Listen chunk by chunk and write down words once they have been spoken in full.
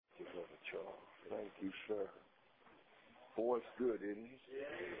Thank you, sir. Boy, it's good, isn't it?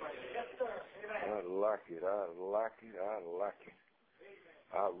 Yes, sir. I like it. I like it. I like it.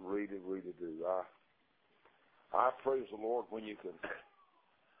 I really, really do. I praise the Lord when you can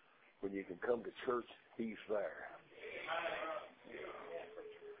come to church. He's there.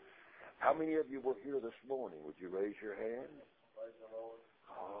 How many of you were here this morning? Would you raise your hand? Praise the Lord.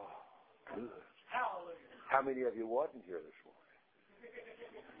 Oh, good. Hallelujah. How many of you wasn't here this morning?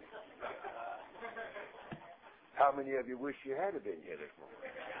 How many of you wish you had been here this morning?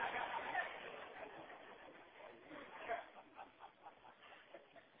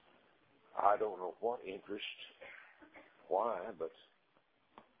 I don't know what interest, why, but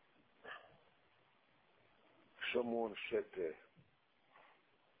someone said,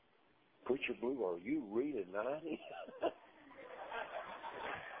 Preacher Blue, are you reading 90? I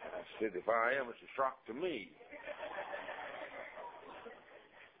said, if I am, it's a shock to me.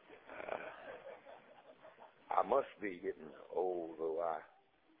 I must be getting old, though I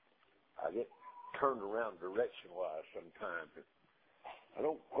get turned around direction-wise sometimes. I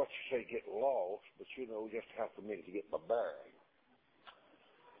don't, what you say, get lost, but just have a minute to get my bearing.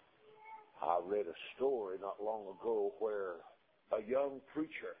 I read a story not long ago where a young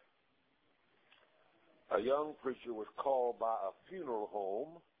preacher was called by a funeral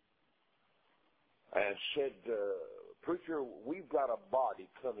home and said, Preacher, we've got a body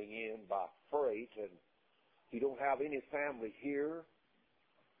coming in by freight, and he don't have any family here,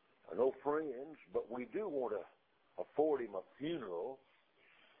 or no friends, but we do want to afford him a funeral.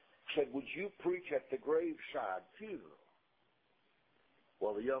 Said, would you preach at the graveside funeral?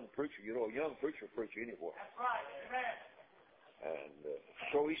 Well, the young preacher, a young preacher preach anywhere. That's right. Amen. And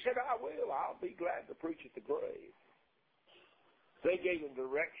so he said, I will. I'll be glad to preach at the grave. They gave him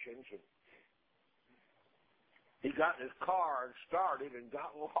directions, and he got in his car and started and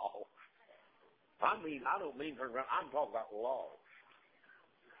got lost. I don't mean turn around. I'm talking about lost.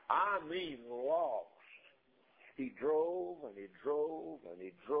 I mean lost. He drove and he drove and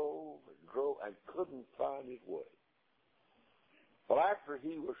he drove and drove and couldn't find his way. Well, after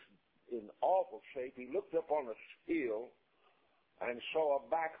he was in awful shape, he looked up on a hill and saw a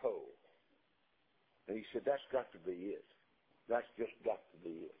backhoe. And he said, that's got to be it. That's just got to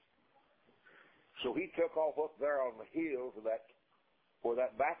be it. So he took off up there on the hill to where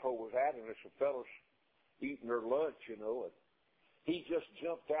that backhoe was at, and there's some fellows eating their lunch, and he just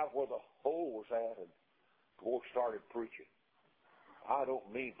jumped out where the hole was at and started preaching. I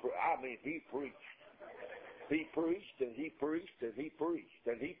mean he preached. He preached and he preached and he preached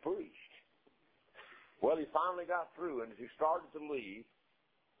and he preached. Well, he finally got through, and as he started to leave,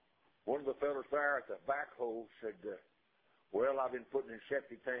 one of the fellows there at the backhoe said, well, I've been putting in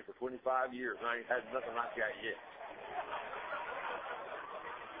septic tank for 25 years, and I ain't had nothing like that yet.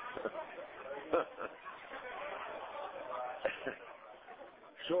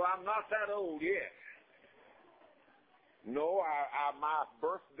 So I'm not that old yet. No, my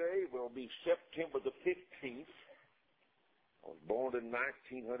birthday will be September the 15th. I was born in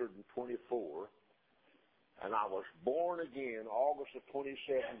 1924, and I was born again August the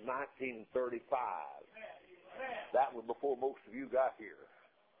 27th, 1935. That was before most of you got here.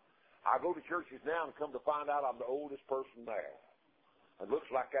 I go to churches now and come to find out I'm the oldest person there. It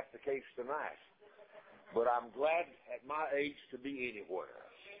looks like that's the case tonight. But I'm glad at my age to be anywhere.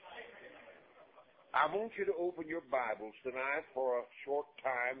 I want you to open your Bibles tonight for a short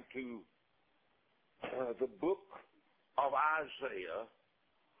time to the book of Isaiah.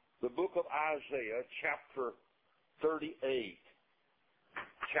 The book of Isaiah, chapter 38.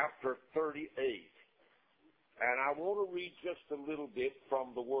 Chapter 38. And I want to read just a little bit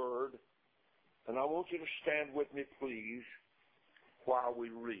from the Word. And I want you to stand with me, please, while we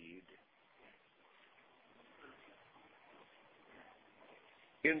read.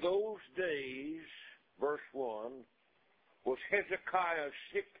 In those days, verse 1, was Hezekiah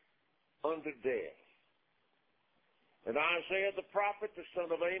sick unto death. And Isaiah the prophet, the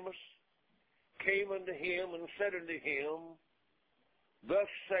son of Amos, came unto him and said unto him, Thus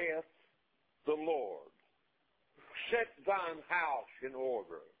saith the Lord, Set thine house in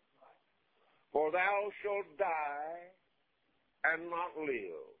order, for thou shalt die and not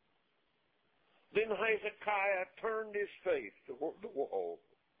live. Then Hezekiah turned his face toward the wall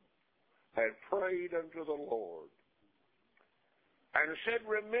and prayed unto the Lord, and said,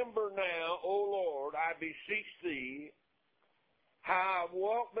 Remember now, O Lord, I beseech thee, how I have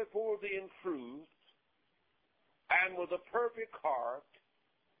walked before thee in truth, and with a perfect heart,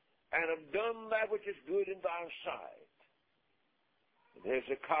 and have done that which is good in thy sight. And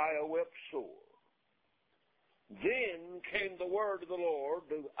Hezekiah wept sore. Then came the word of the Lord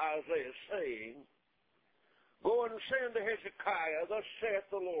to Isaiah, saying, Go and say unto Hezekiah, Thus saith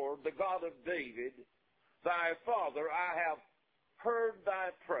the Lord, the God of David, thy father, I have heard thy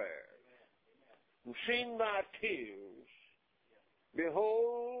prayers, and seen thy tears.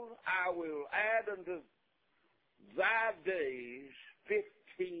 Behold, I will add unto thy days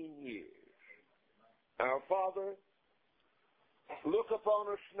 15 years. Our Father, look upon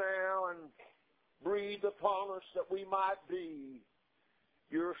us now and breathe upon us that we might be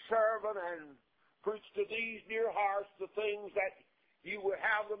your servant and preach to these dear hearts the things that you would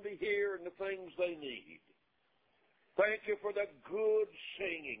have them to hear and the things they need. Thank you for the good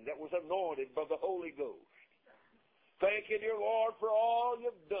singing that was anointed by the Holy Ghost. Thank you, dear Lord, for all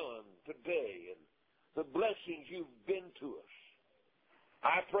you've done today and the blessings you've been to us.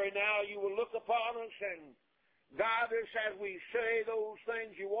 I pray now you will look upon us and guide us as we say those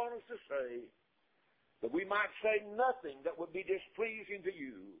things you want us to say, that we might say nothing that would be displeasing to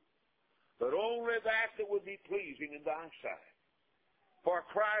you, but only that would be pleasing in thy sight. For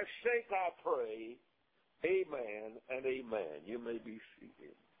Christ's sake I pray, amen and amen. You may be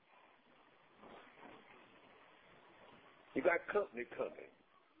seated. You got company coming.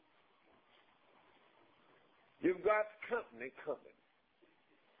 You've got company coming.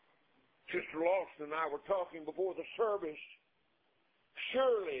 Sister Lawson and I were talking before the service.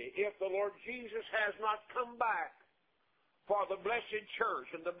 Surely, if the Lord Jesus has not come back for the blessed church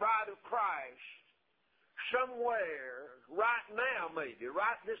and the bride of Christ, somewhere, right now maybe,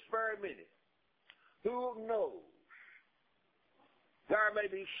 right this very minute, who knows? There may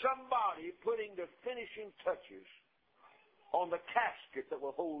be somebody putting the finishing touches on the casket that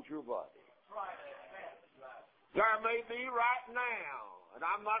will hold your body. There may be right now, and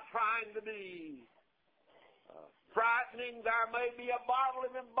I'm not trying to be frightening, there may be a bottle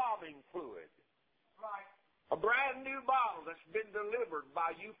of embalming fluid. Right. A brand new bottle that's been delivered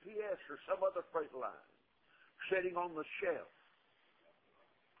by UPS or some other freight line sitting on the shelf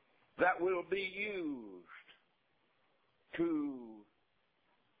that will be used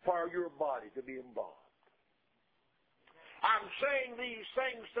for your body to be embalmed. I'm saying these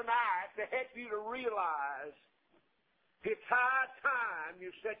things tonight to help you to realize it's high time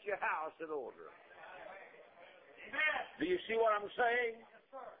you set your house in order. Do you see what I'm saying?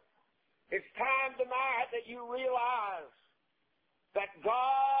 It's time tonight that you realize that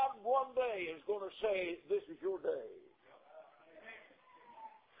God one day is going to say, this is your day.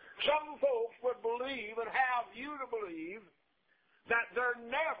 Some folks would believe and have you to believe that they're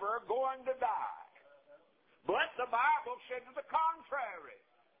never going to die. But the Bible said to the contrary.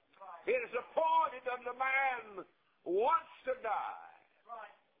 It is appointed unto man once to die.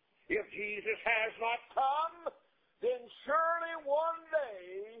 If Jesus has not come, then surely one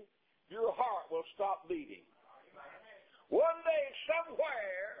day your heart will stop beating. One day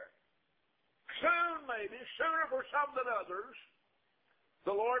somewhere, soon maybe, sooner for some than others,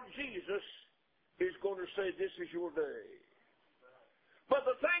 the Lord Jesus is going to say, this is your day. But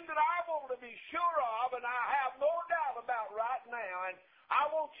the thing that I want to be sure of, and I have no doubt about right now, and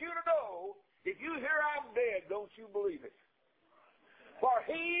I want you to know, if you hear I'm dead, don't you believe it. For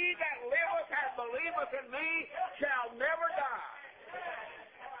he that liveth and believeth in me shall never die.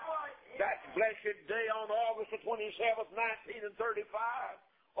 That blessed day on August the 27th, 1935.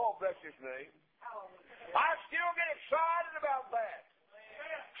 Oh, bless his name. I still get excited about that.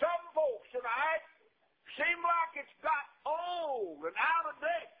 Some folks tonight seem like it's got old and out of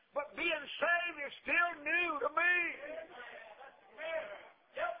date, but being saved is still new to me.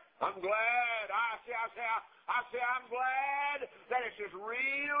 I'm glad. I'm glad that it's as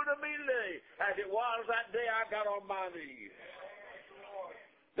real to me today as it was that day I got on my knees.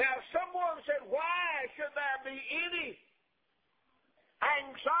 Now, someone said, why should there be any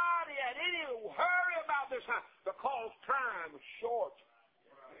anxiety and any hurry about this time? Because time is short.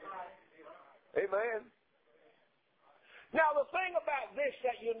 Amen. Now, the thing about this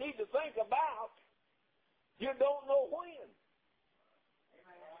that you need to think about, you don't know when.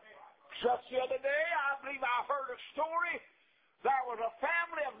 Just the other day, I believe I heard a story. There was a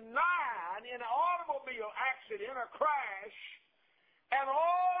family of 9 in an automobile accident or crash, and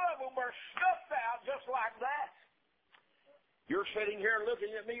all of them were snuffed out just like that. You're sitting here looking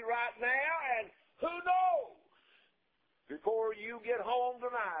at me right now, and who knows before you get home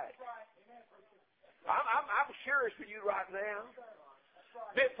tonight. I'm serious with you right now.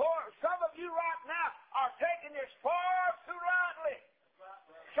 Before some of you right now are taking this far too lightly.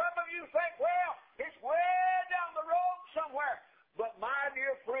 Some of you think, well, it's way down the road somewhere. But my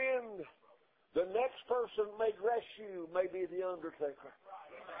dear friend, the next person may dress you may be the undertaker.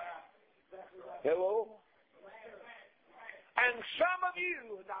 Hello? And some of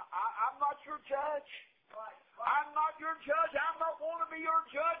you, now I'm not your judge. I'm not your judge. I'm not going to be your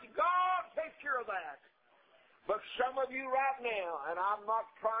judge. God takes care of that. But some of you right now, and I'm not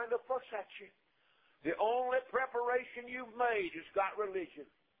trying to fuss at you, the only preparation you've made is got religion.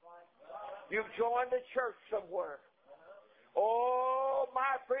 You've joined a church somewhere. Oh,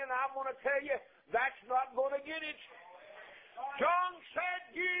 my friend, I'm going to tell you, that's not going to get it. John said,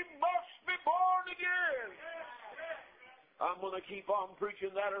 ye must be born again. I'm going to keep on preaching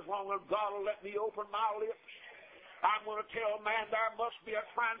that as long as God will let me open my lips. I'm going to tell man there must be a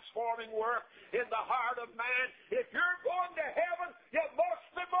transforming work in the heart of man. If you're going to heaven, you must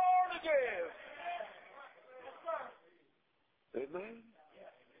be born again. Amen.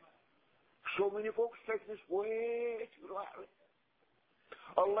 So many folks take this way too lightly.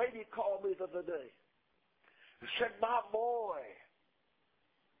 A lady called me the other day and said, my boy,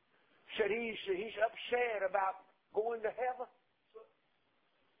 said he's upset about going to heaven.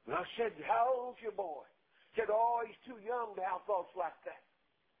 And I said, how old's your boy? Said, oh, he's too young to have thoughts like that.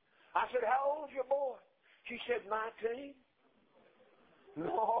 I said, how old's your boy? She said, 19.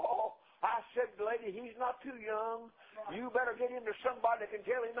 No. I said, lady, he's not too young. You better get him to somebody that can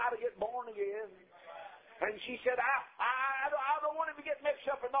tell him how to get born again. And she said, I don't want him to get mixed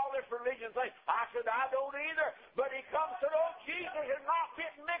up in all this religion thing. I said, I don't either. But he comes to know Jesus and not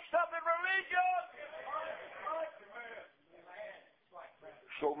getting mixed up in religion.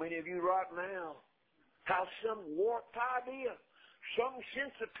 So many of you right now have some warped idea, some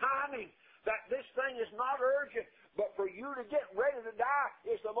sense of timing that this thing is not urgent, but for you to get ready to die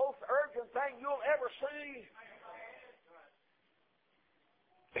is the most urgent thing you'll ever see.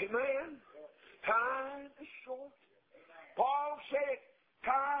 Amen. Time is short. Paul said,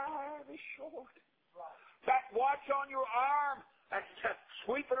 time is short. That watch on your arm and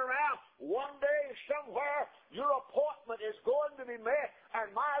sweeping around. One day, somewhere, your appointment is going to be met.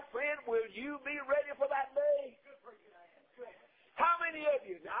 And my friend, will you be ready for that day? How many of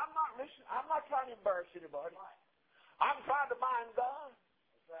you? Now, I'm not trying to embarrass anybody. I'm trying to mind God.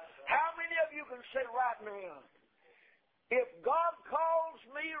 How many of you can say right now, if God calls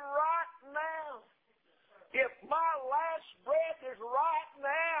me right now, if my last breath is right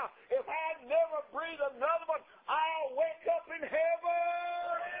now, if I never breathe another one, I'll wake up in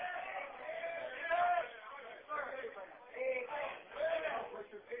heaven.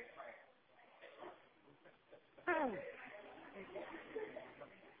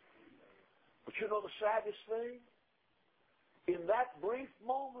 But you know the saddest thing? In that brief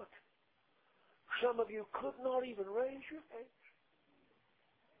moment, some of you could not even raise your hands.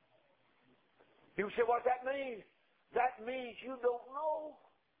 You say, what that means? That means you don't know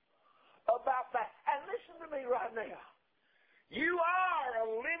about that. And listen to me right now. You are a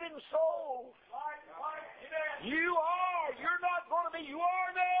living soul. You are. You're not going to be. You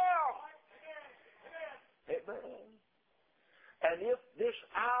are now. Amen. And if this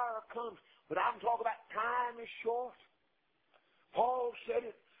hour comes, but I'm talking about time is short. Paul said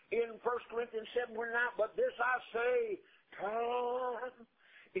it in 1 Corinthians 7:9, but this I say, time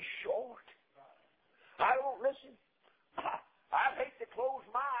is short. I don't listen. I hate to close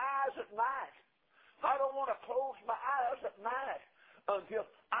my eyes at night. I don't want to close my eyes at night until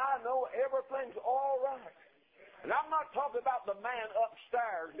I know everything's all right. And I'm not talking about the man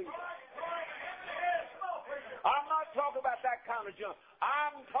upstairs either. I'm not talking about that kind of junk.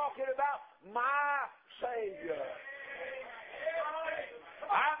 I'm talking about my Savior.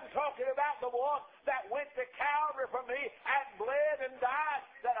 I'm talking about the one that went to Calvary for me and bled and died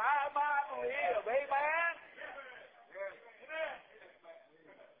that I might live. Amen?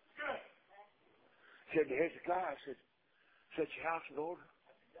 Said to Hezekiah, said your house in order?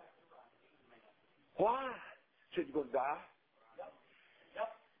 Why? Said you're going to die?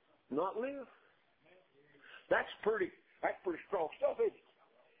 Not live? That's pretty strong stuff, isn't it?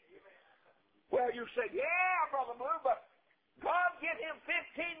 Well, you say, yeah, Brother Blue, but God give him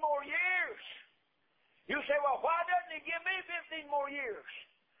 15 more years. You say, well, why doesn't he give me 15 more years?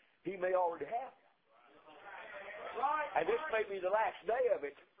 He may already have. And this may be the last day of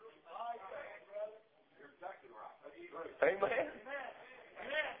it. You're exactly right. Amen.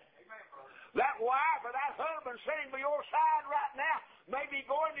 That wife or that husband sitting by your side right now may be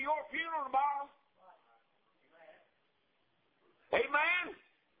going to your funeral tomorrow. Amen.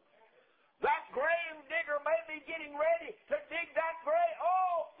 That grave digger may be getting ready to dig that grave.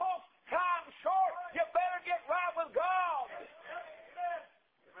 Oh, folks, time's short. You better get right with God.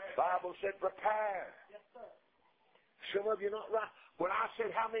 The Bible said prepare. Some of you not right. When I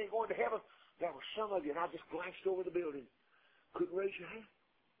said how many going to heaven, there were some of you, and I just glanced over the building. Couldn't raise your hand.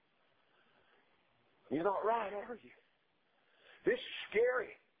 You're not right, are you? This is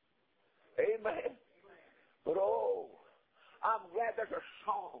scary. Amen. But oh, I'm glad there's a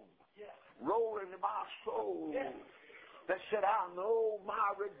song rolling in my soul that said, I know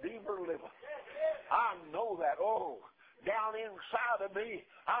my Redeemer liveth. I know that. Oh, down inside of me,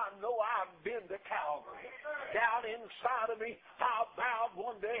 I know I've been to Calvary. Down inside of me, I bowed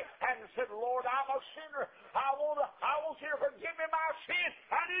one day and said, Lord, I'm a sinner. I want you to forgive me my sin.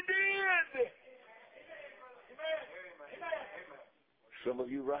 And He did. Some of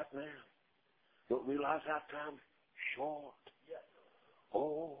you right now don't realize how time's short.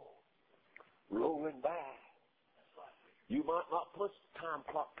 Oh, rolling by. You might not put the time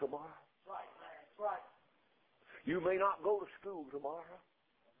clock tomorrow. That's right. You may not go to school tomorrow.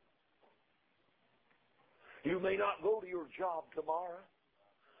 You may not go to your job tomorrow.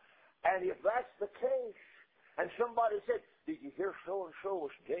 And if that's the case, and somebody said, did you hear so-and-so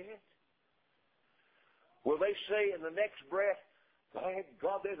was dead? Will they say in the next breath, thank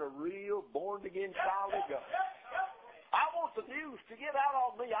God there's a real born-again child of God. I want the news to get out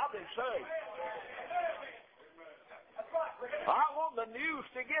on me. I've been saved. I want the news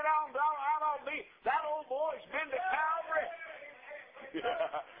to get out on me. That old boy's been to Calvary.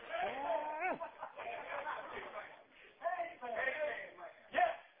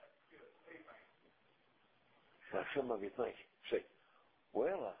 Now some of you say,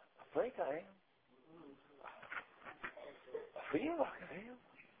 well, I think I am. I feel like I am.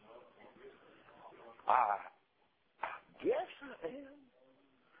 I guess I am.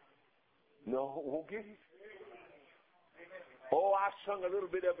 No, it won't get it. Oh, I sung a little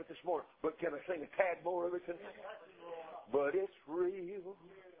bit of it this morning, but can I sing a tad more of it tonight? But it's real.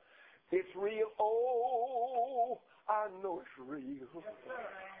 It's real. Oh, I know it's real.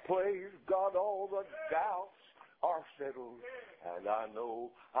 Praise God, all the doubts are settled, and I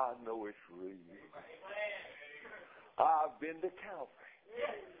know it's real. I've been to Calvary.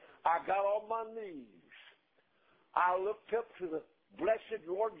 I got on my knees. I looked up to the blessed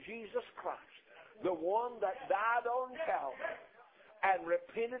Lord Jesus Christ, the one that died on Calvary, and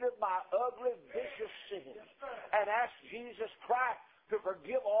repented of my ugly, vicious sins, and asked Jesus Christ to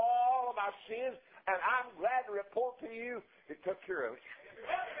forgive all of my sins, and I'm glad to report to you it took care of it.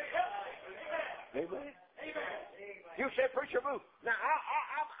 Amen. You said, Preacher Boo, now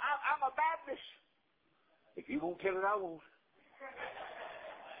I'm a Baptist. If you won't tell it, I won't.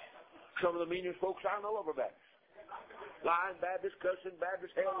 Some of the meanest folks I know are Baptists. Lying Baptist, cussing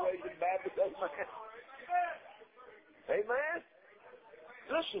Baptist, hell-raising Baptist. Amen. Amen.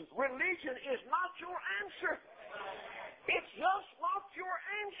 Listen, religion is not your answer. It's just not your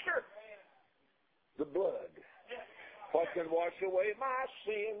answer. The blood. What can wash away my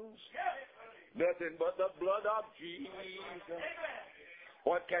sins? Nothing but the blood of Jesus.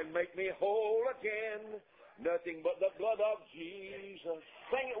 What can make me whole again? Nothing but the blood of Jesus.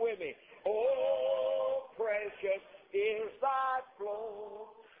 Sing it with me. Oh, precious is thy flow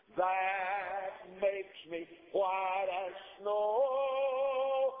that makes me white as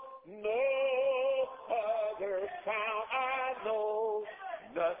snow. No other sound I know.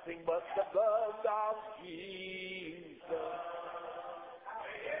 Nothing but the blood of Jesus.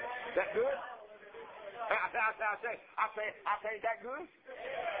 Is that good? I say, is that good?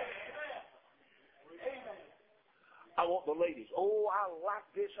 I want the ladies. Oh, I like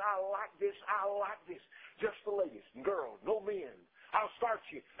this, I like this, I like this. Just the ladies, girls, no men. I'll start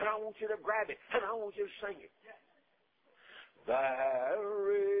you, and I want you to grab it, and I want you to sing it.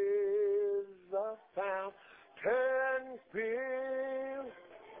 There is a fountain filled.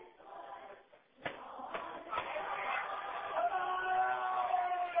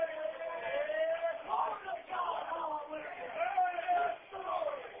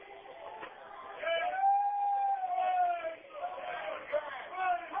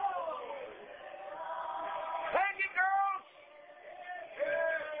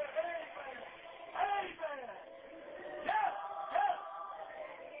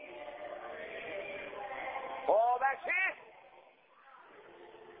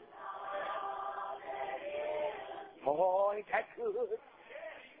 Oh, ain't that good?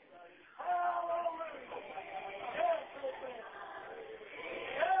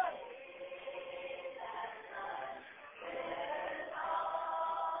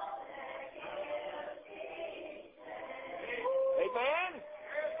 Amen?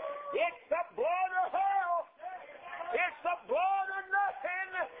 It's the blood of hell. It's the blood of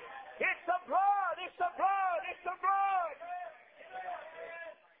nothing. It's the blood. It's the blood. It's the blood.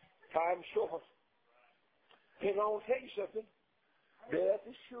 Time short. And I'll tell you something. Death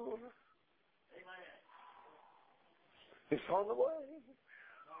is sure. It's on the way.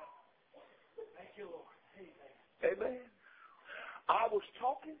 Thank you, Lord. Amen. I was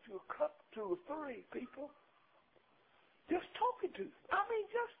talking to two or three people. Just talking to them. I mean,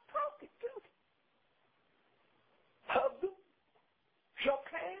 just talking to them. Hugged them. Shook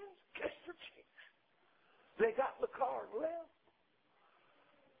hands. Kissed their cheeks. They got in the car and left.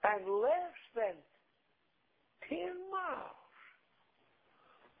 And less than 10 miles,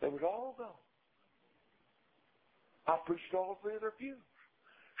 they was all gone. I preached all three of their pews,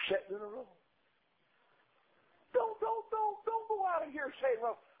 sitting in a row. Don't go out of here saying,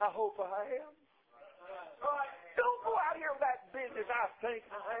 well, I hope I am. Don't go out here with that business, I think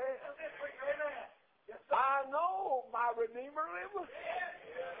I am. I know my Redeemer liveth.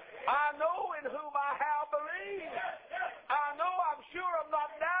 I know in whom I have believed. I know I'm sure I'm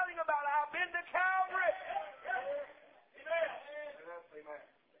not doubting about it. I've been to Calvary.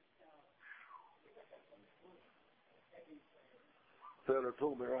 Fella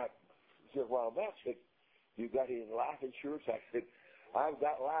told me right, he said, well, that's it. You got any life insurance? I said, I've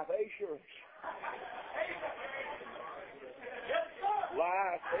got life assurance.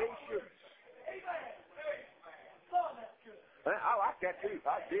 Life assurance. I like that too.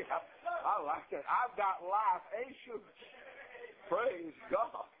 I did. I like that. I've got life assurance. Praise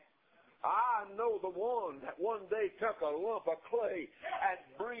God. I know the one that one day took a lump of clay and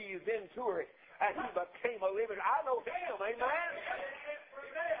breathed into it, and he became a living. I know him. Amen.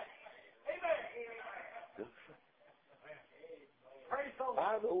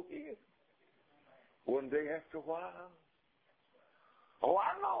 I know him. One day after a while. Oh,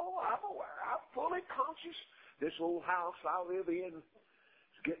 I know. I'm aware. I'm fully conscious. This old house I live in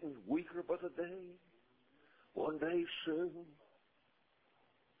is getting weaker by the day. One day soon.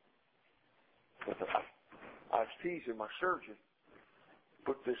 I was teasing my surgeon.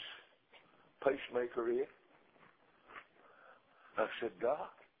 Put this pacemaker in. I said,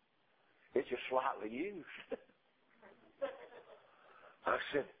 Doc, it's just slightly used. I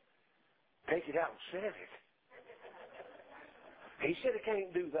said, take it out and set it. He said, I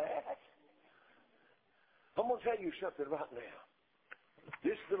can't do that. I'm going to tell you something right now.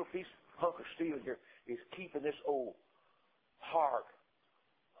 This little hunk of steel here is keeping this old heart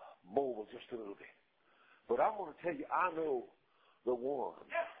mobile just a little bit. But I'm going to tell you, I know the one.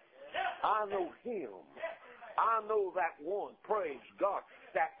 I know him. I know that one, praise God,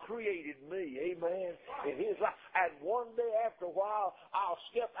 that created me, amen, in his life. And one day after a while, I'll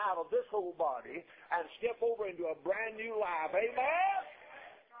step out of this old body and step over into a brand new life, amen?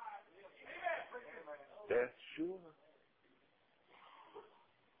 That's sure.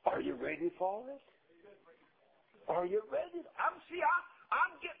 Are you ready for it? Are you ready?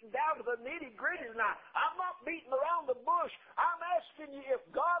 I'm getting down to the nitty-gritty now. I'm not beating around the bush. I'm asking you, if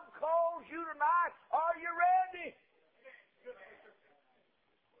God calls you tonight, are you ready?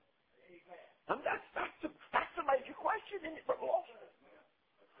 That's the major question, isn't it, Brother Lawson?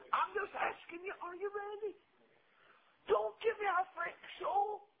 I'm just asking you, are you ready? Don't give me a think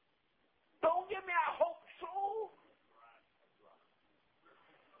so. Don't give me a hope so.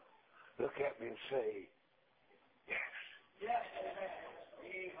 Look at me and say, yes. Yes, amen.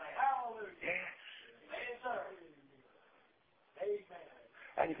 Hallelujah. Yes. Yes, sir. Amen.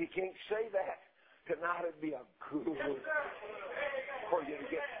 And if you can't say that, tonight would be a good one for you to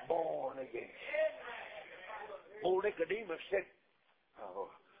get born again. Old Nicodemus said,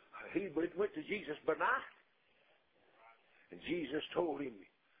 he went to Jesus by night. And Jesus told him,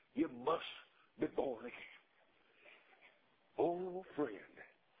 you must be born again. Oh, friend,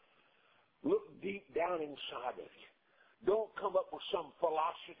 look deep down inside of you. Don't come up with some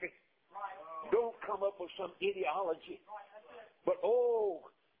philosophy. Don't come up with some ideology. But,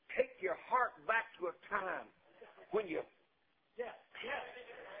 take your heart back to a time when you... Yes, yes.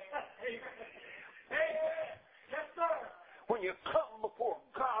 Yes, sir. When you come before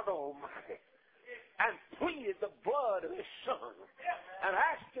God Almighty and pleaded the blood of His Son and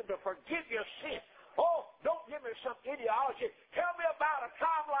asked Him to forgive your sin. Oh, don't give me some ideology. Tell me about a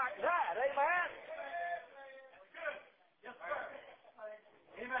time like that. Amen? Yes, sir.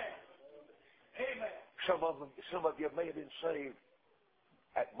 Amen. Amen. Some of you may have been saved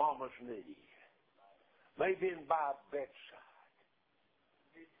at Mama's knee. Maybe by a bedside.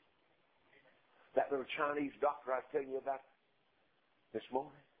 That little Chinese doctor I was telling you about this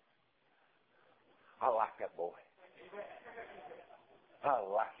morning. I like that boy. I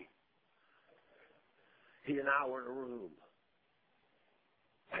like him. He and I were in a room.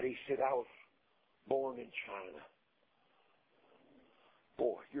 And he said, I was born in China.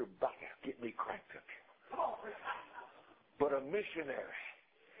 Boy, you're about to get me cracked up. But a missionary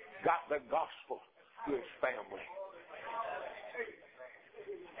got the gospel to his family.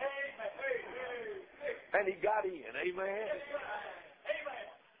 And he got in, amen.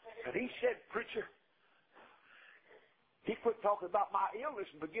 And he said, preacher, he quit talking about my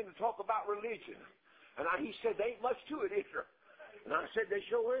illness and began to talk about religion. And he said, there ain't much to it, is there? And I said, there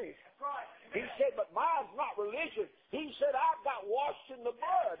sure is. He said, but mine's not religion. He said, I've got washed in the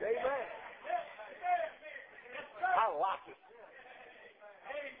blood. Amen. I like it.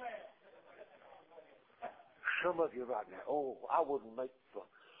 Some of you right now, I wouldn't make fun.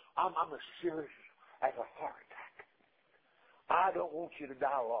 I'm as serious as a heart attack. I don't want you to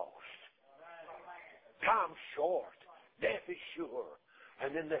die lost. Time's short. Death is sure.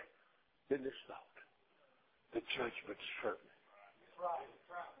 And then this thought. The judgment's certain.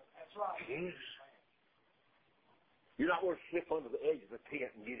 That's right. It is. You're not going to slip under the edge of the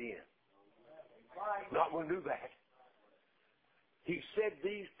tent and get in. Not going to do that. He said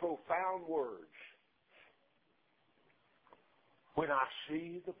these profound words. When I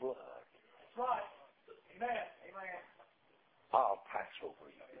see the blood, that's right. Amen. Amen. I'll pass over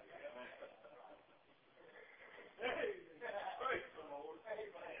you.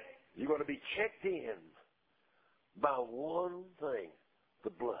 You're going to be checked in by one thing,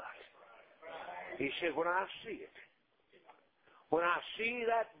 the blood. He said, when I see it, when I see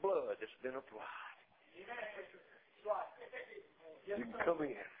that blood that's been applied, you can come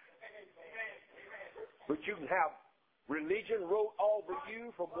in. But you can have religion wrote over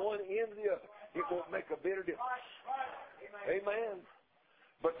you from one end to the other. It won't make a bit of difference. Amen.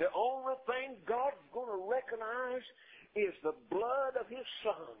 But the only thing God's going to recognize is the blood of His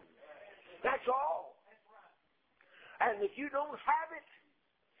Son. That's all. And if you don't have it,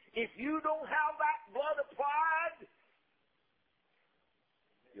 if you don't have that blood applied,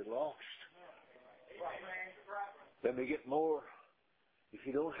 you're lost. Let me get more. If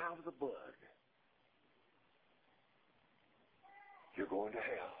you don't have the blood, you're going to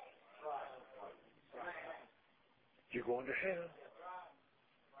hell. You're going to hell.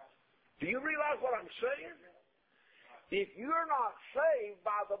 Do you realize what I'm saying? If you're not saved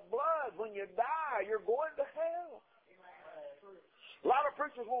by the blood when you die, you're going to hell. A lot of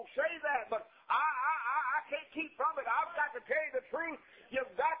preachers won't say that, but I can't keep from it. I've got to tell you the truth.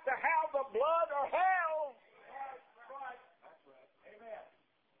 You've got to have the blood or hell.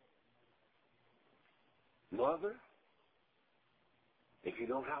 Mother, if you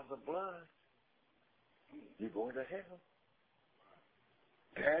don't have the blood, you're going to hell.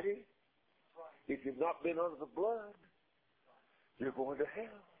 Daddy, if you've not been under the blood, you're going to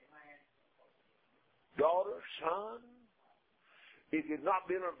hell. Daughter, son, if you've not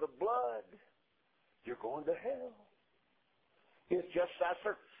been under the blood, you're going to hell. It's just that,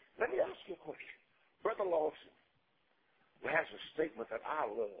 sir. Let me ask you a question. Brother Lawson has a statement that I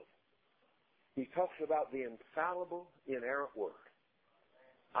love. He talks about the infallible, inerrant word.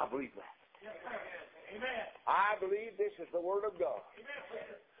 I believe that. Amen. I believe this is the Word of God.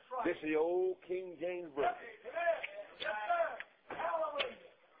 Amen. This is the old King James Version. Yes, sir. Hallelujah.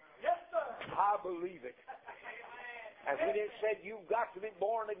 Yes, sir. I believe it. And when it said you've got to be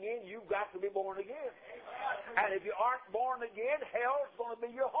born again, you've got to be born again. And if you aren't born again, hell's going to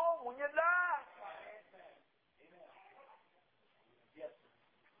be your home when you die.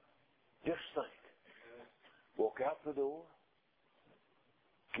 Just think. Walk out the door,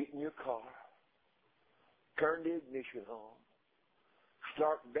 get in your car, turn the ignition on,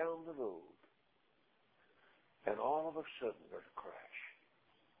 start down the road, and all of a sudden there's a crash.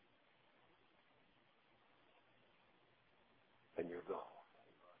 And you're gone.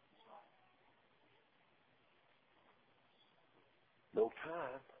 No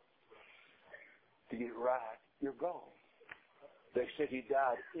time to get it right. You're gone. They said he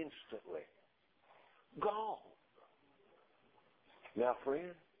died instantly. Gone. Now,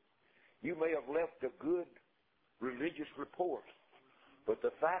 friend, you may have left a good religious report, but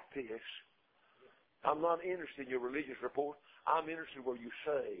the fact is, I'm not interested in your religious report. I'm interested where you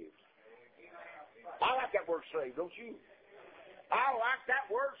saved. I like that word saved, don't you? I like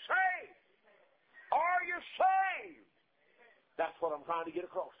that word saved. Are you saved? That's what I'm trying to get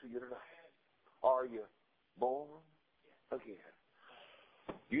across to you tonight. Are you born again?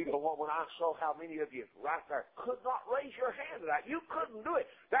 You know what, when I saw how many of you right there could not raise your hand to that, you couldn't do it.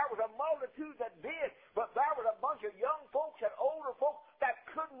 There was a multitude that did, but there was a bunch of young folks and older folks that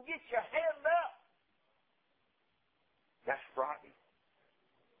couldn't get your hand up. That's frightening.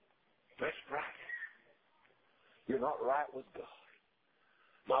 That's frightening. You're not right with God.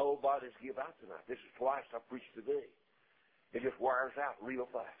 My old body's give out tonight. This is twice I preached today. It just wears out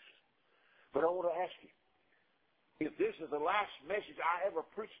real fast. But I want to ask you, if this is the last message I ever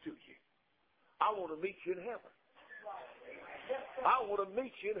preached to you, I want to meet you in heaven. I want to meet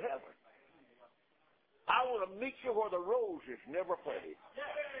you in heaven. I want to meet you where the roses never fade.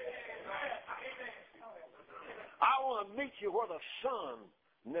 want to meet you where the sun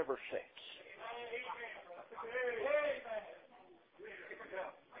never sets.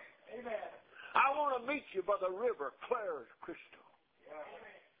 Amen. I want to meet you by the river clear as crystal.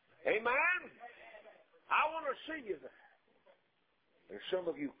 Amen? I want to see you there. And some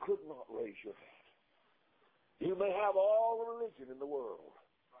of you could not raise your hand. You may have all the religion in the world,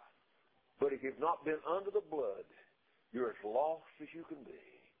 but if you've not been under the blood, you're as lost as you can be.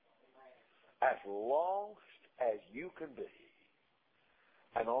 As lost as you can be.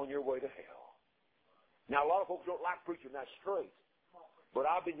 And on your way to hell. Now, a lot of folks don't like preaching that straight, but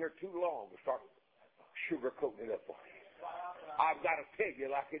I've been here too long to start sugarcoating it up for you. I've got to tell you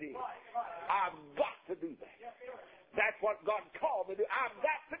like it is. I've got to do that. That's what God called me to do. I've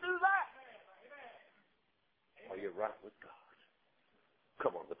got to do that. Are you right with God?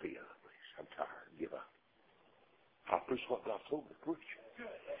 Come on the piano, please. I'm tired. Give up. I preach what God told me to preach.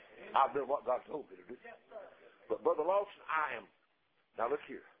 I've done what God told me to do. But Brother Lawson, I am. Now look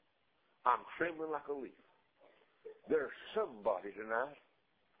here. I'm trembling like a leaf. There's somebody tonight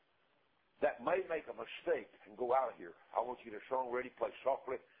that may make a mistake and go out of here. I want you to song ready, play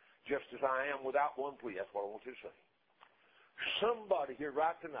softly, just as I am, without one plea. That's what I want you to say. Somebody here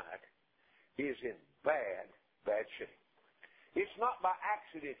right tonight is in bad shape. It's not by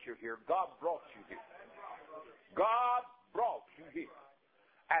accident you're here. God brought you here. God brought you here.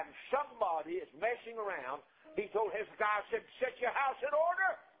 And somebody is messing around. He told Hezekiah, said, set your house in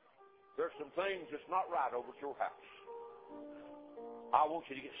order. There's some things that's not right over at your house. I want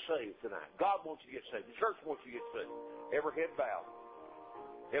you to get saved tonight. God wants you to get saved. The church wants you to get saved. Every head bowed.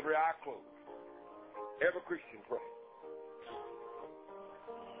 Every eye closed. Every Christian praying.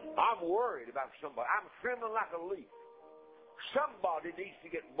 I'm worried about somebody. I'm trembling like a leaf. Somebody needs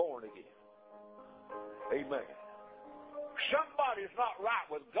to get born again. Amen. Somebody's not right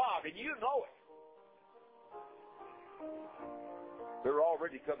with God, and you know it. They're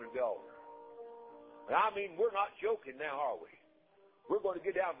already coming to the altar. And I mean, we're not joking now, are we? We're going to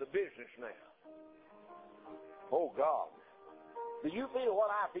get down to the business now. Oh, God. Do you feel what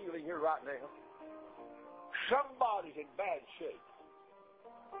I feel in here right now? Somebody's in bad shape.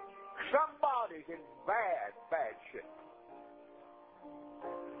 Somebody's in bad shape.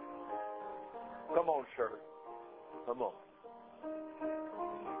 Come on, sir. Come on.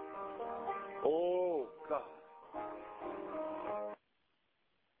 Oh, God.